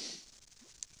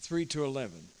 3 to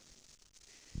 11.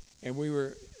 And we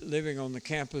were living on the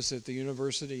campus at the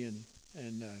university in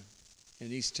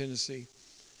East Tennessee.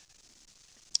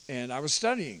 And I was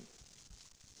studying.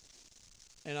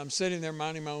 And I'm sitting there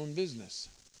minding my own business.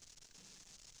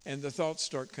 And the thoughts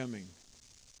start coming.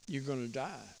 You're going to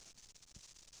die.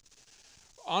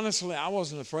 Honestly, I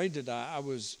wasn't afraid to die. I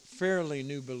was a fairly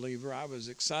new believer. I was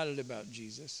excited about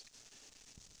Jesus.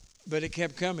 But it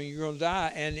kept coming. You're going to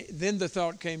die. And then the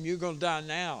thought came, you're going to die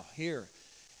now, here.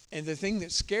 And the thing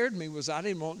that scared me was I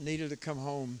didn't want Nita to come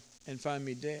home and find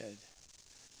me dead.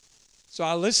 So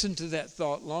I listened to that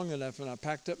thought long enough, and I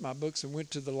packed up my books and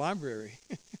went to the library.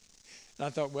 And I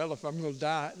thought, well, if I'm going to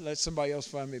die, let somebody else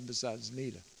find me besides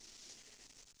Nita.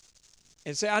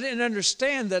 And so I didn't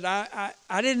understand that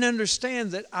I didn't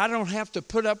understand that I don't have to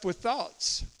put up with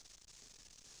thoughts.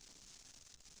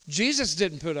 Jesus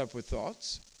didn't put up with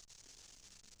thoughts.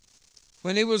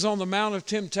 When he was on the Mount of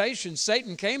Temptation,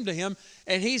 Satan came to him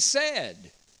and he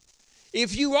said,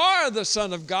 if you are the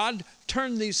Son of God,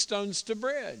 turn these stones to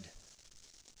bread.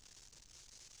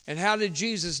 And how did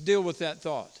Jesus deal with that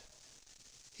thought?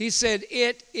 He said,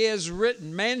 it is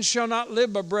written, man shall not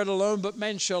live by bread alone, but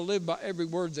man shall live by every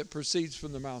word that proceeds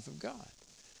from the mouth of God.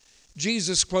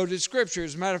 Jesus quoted Scripture.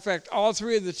 As a matter of fact, all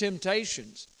 3 of the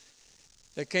temptations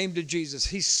that came to Jesus,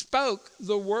 he spoke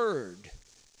the word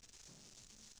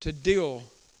to deal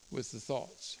with the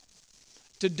thoughts,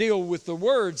 to deal with the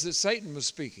words that Satan was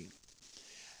speaking.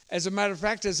 As a matter of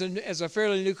fact, as a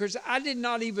fairly new Christian, I did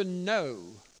not even know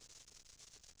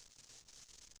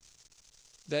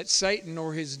that Satan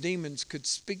or his demons could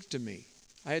speak to me.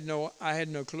 I had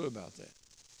no clue about that.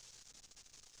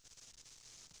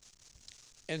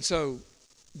 And so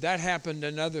that happened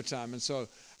another time. And so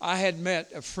I had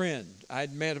met a friend. I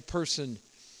had met a person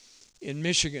in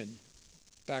Michigan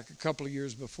back a couple of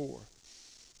years before.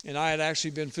 And I had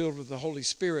actually been filled with the Holy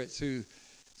Spirit through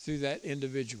that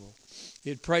individual.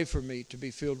 He'd pray for me to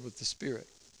be filled with the Spirit.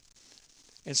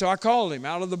 And so I called him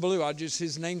out of the blue.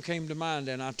 His name came to mind,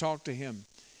 and I talked to him.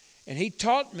 And he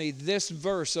taught me this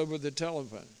verse over the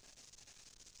telephone.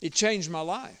 It changed my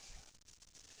life.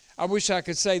 I wish I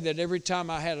could say that every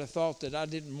time I had a thought that I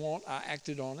didn't want, I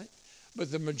acted on it.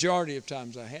 But the majority of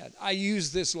times I had. I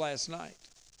used this last night.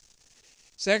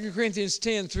 2 Corinthians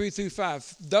 10,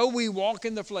 3-5. Though we walk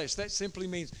in the flesh, that simply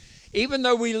means even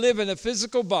though we live in a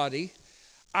physical body,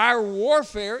 our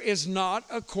warfare is not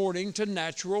according to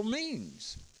natural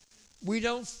means. We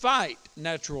don't fight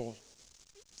natural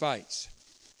fights.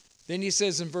 Then he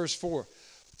says in verse 4,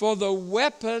 for the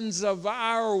weapons of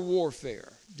our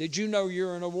warfare. Did you know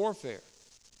you're in a warfare?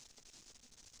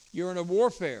 You're in a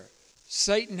warfare.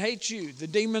 Satan hates you. The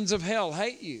demons of hell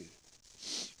hate you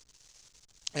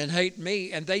and hate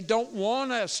me. And they don't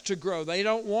want us to grow. They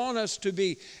don't want us to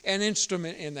be an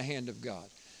instrument in the hand of God.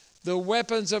 The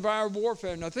weapons of our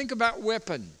warfare. Now think about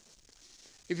weapon.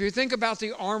 If you think about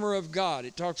the armor of God,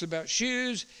 it talks about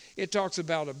shoes, it talks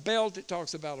about a belt, it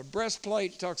talks about a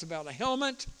breastplate, it talks about a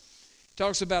helmet, it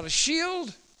talks about a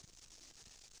shield,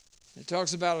 it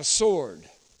talks about a sword.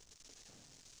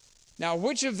 Now,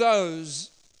 which of those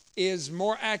is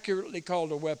more accurately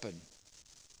called a weapon?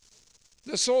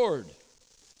 The sword.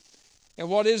 And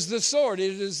what is the sword?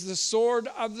 It is the sword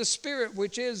of the Spirit,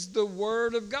 which is the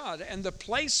Word of God. And the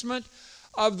placement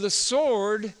of the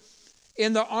sword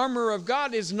in the armor of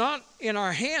God is not in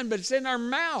our hand, but it's in our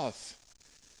mouth.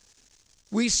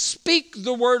 We speak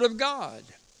the Word of God.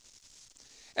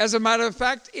 As a matter of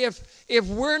fact, if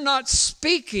we're not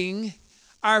speaking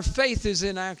our faith is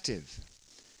inactive.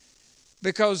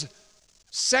 Because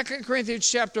 2 Corinthians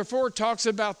chapter 4 talks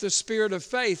about the spirit of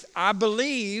faith. I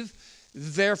believe,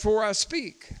 therefore I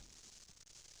speak.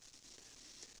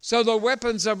 So the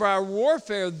weapons of our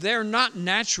warfare, they're not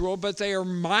natural, but they are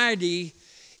mighty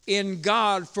in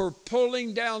God for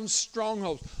pulling down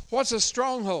strongholds. What's a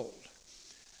stronghold?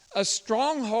 A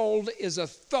stronghold is a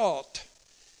thought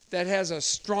that has a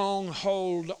strong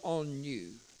hold on you.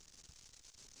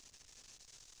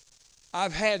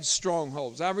 I've had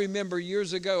strongholds. I remember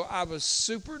years ago, I was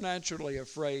supernaturally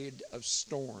afraid of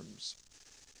storms.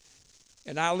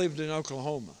 And I lived in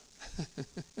Oklahoma.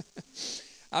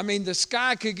 I mean, the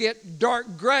sky could get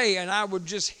dark gray and I would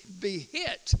just be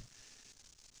hit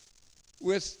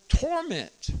with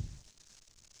torment.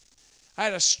 I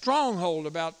had a stronghold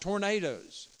about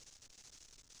tornadoes.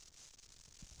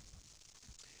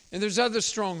 And there's other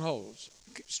strongholds.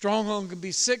 Stronghold can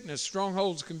be sickness.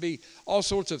 Strongholds can be all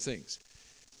sorts of things.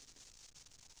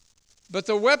 But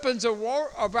the weapons of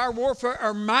our warfare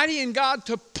are mighty in God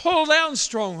to pull down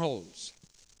strongholds.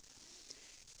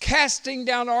 Casting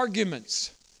down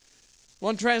arguments.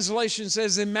 One translation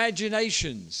says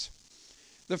imaginations.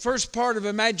 The first part of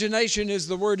imagination is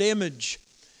the word image.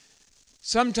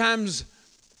 Sometimes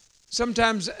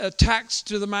attacks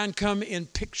to the mind come in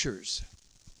pictures.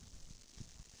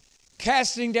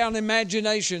 Casting down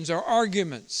imaginations or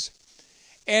arguments,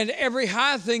 and every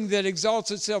high thing that exalts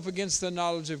itself against the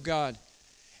knowledge of God,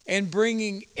 and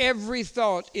bringing every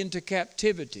thought into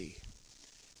captivity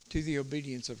to the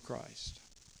obedience of Christ.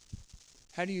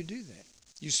 How do you do that?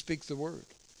 You speak the word.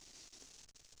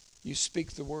 You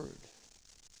speak the word.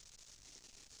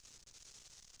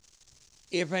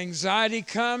 If anxiety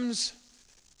comes,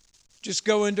 just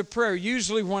go into prayer.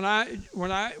 Usually when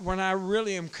I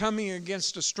really am coming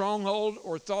against a stronghold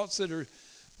or thoughts that are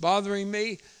bothering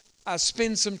me, I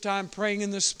spend some time praying in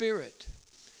the Spirit.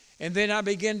 And then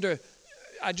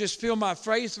I just feel my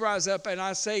faith rise up and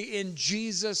I say, in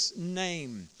Jesus'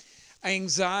 name,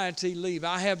 anxiety leave.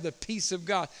 I have the peace of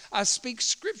God. I speak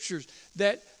scriptures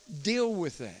that deal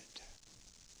with that.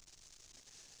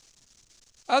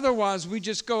 Otherwise, we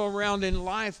just go around in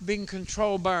life being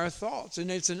controlled by our thoughts, and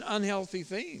it's an unhealthy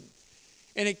thing.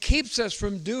 And it keeps us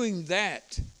from doing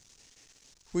that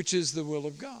which is the will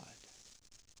of God.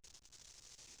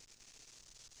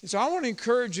 And so I want to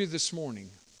encourage you this morning.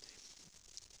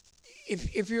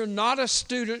 If you're not a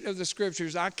student of the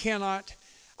Scriptures, I cannot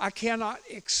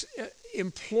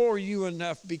implore you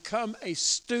enough, become a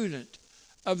student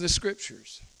of the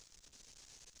Scriptures.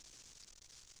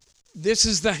 This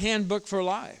is the handbook for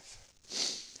life.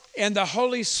 And the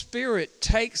Holy Spirit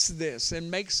takes this and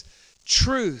makes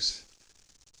truth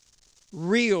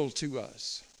real to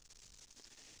us.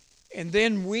 And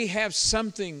then we have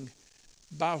something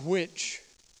by which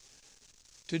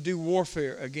to do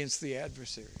warfare against the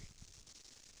adversary.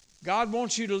 God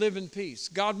wants you to live in peace.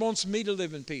 God wants me to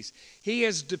live in peace. He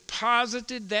has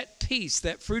deposited that peace,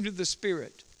 that fruit of the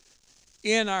Spirit,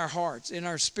 in our hearts, in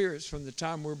our spirits from the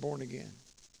time we're born again.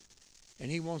 And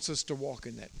He wants us to walk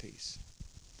in that peace.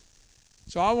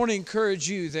 So I want to encourage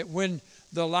you that when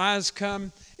the lies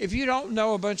come, if you don't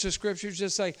know a bunch of scriptures,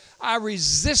 just say, I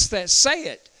resist that. Say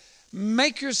it.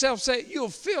 Make yourself say it. You'll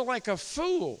feel like a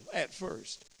fool at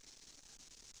first.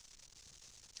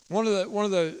 One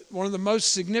of the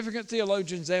most significant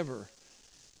theologians ever,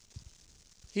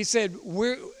 he said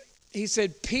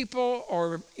people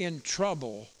are in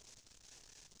trouble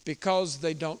because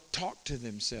they don't talk to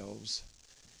themselves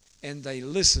and they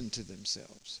listen to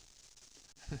themselves.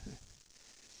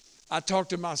 I talk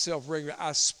to myself regularly.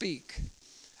 I speak.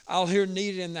 I'll hear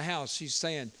Nita in the house. She's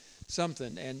saying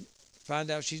something and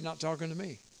find out she's not talking to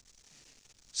me.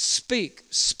 Speak.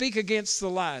 Speak against the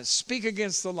lies. Speak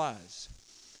against the lies.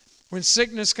 When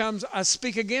sickness comes, I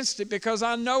speak against it because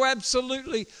I know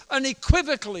absolutely,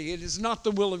 unequivocally, it is not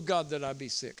the will of God that I be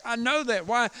sick. I know that.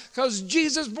 Why? Because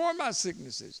Jesus bore my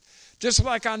sicknesses. Just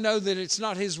like I know that it's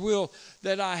not His will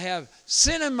that I have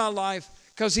sin in my life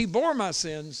because He bore my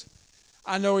sins,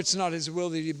 I know it's not His will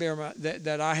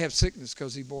that I have sickness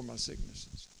because He bore my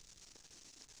sicknesses.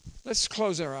 Let's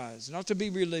close our eyes, not to be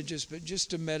religious, but just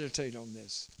to meditate on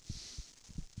this.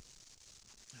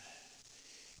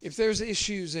 If there's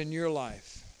issues in your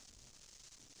life,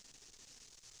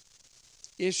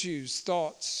 issues,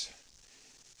 thoughts,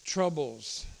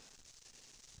 troubles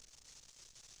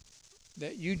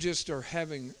that you just are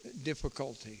having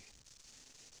difficulty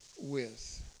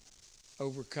with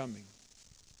overcoming,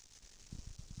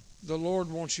 the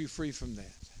Lord wants you free from that.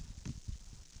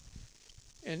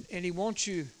 And He wants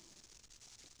you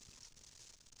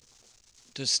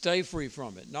to stay free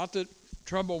from it. Not that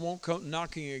trouble won't come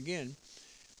knocking again,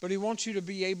 but He wants you to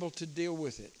be able to deal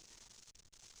with it.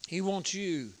 He wants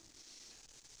you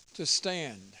to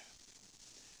stand.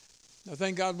 Now,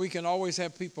 thank God we can always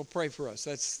have people pray for us.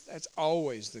 That's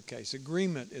always the case.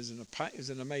 Agreement is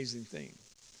an amazing thing.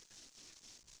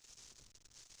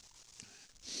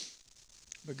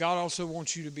 But God also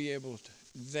wants you to be able to,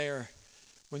 there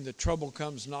when the trouble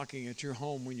comes knocking at your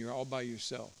home when you're all by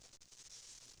yourself,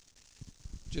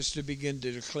 just to begin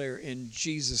to declare in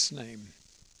Jesus' name,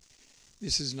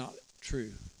 this is not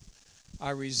true.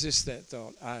 I resist that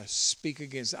thought. I speak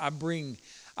against it.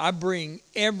 I bring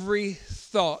every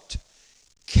thought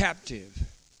captive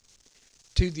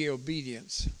to the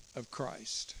obedience of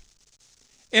Christ.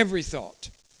 Every thought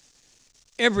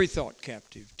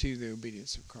captive to the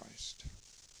obedience of Christ.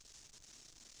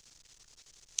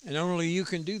 And only you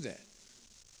can do that.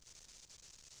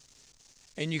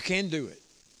 And you can do it.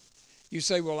 You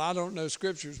say, well, I don't know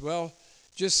scriptures. Well,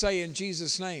 just say in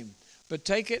Jesus' name. But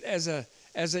take it as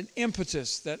an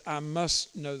impetus that I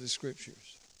must know the scriptures.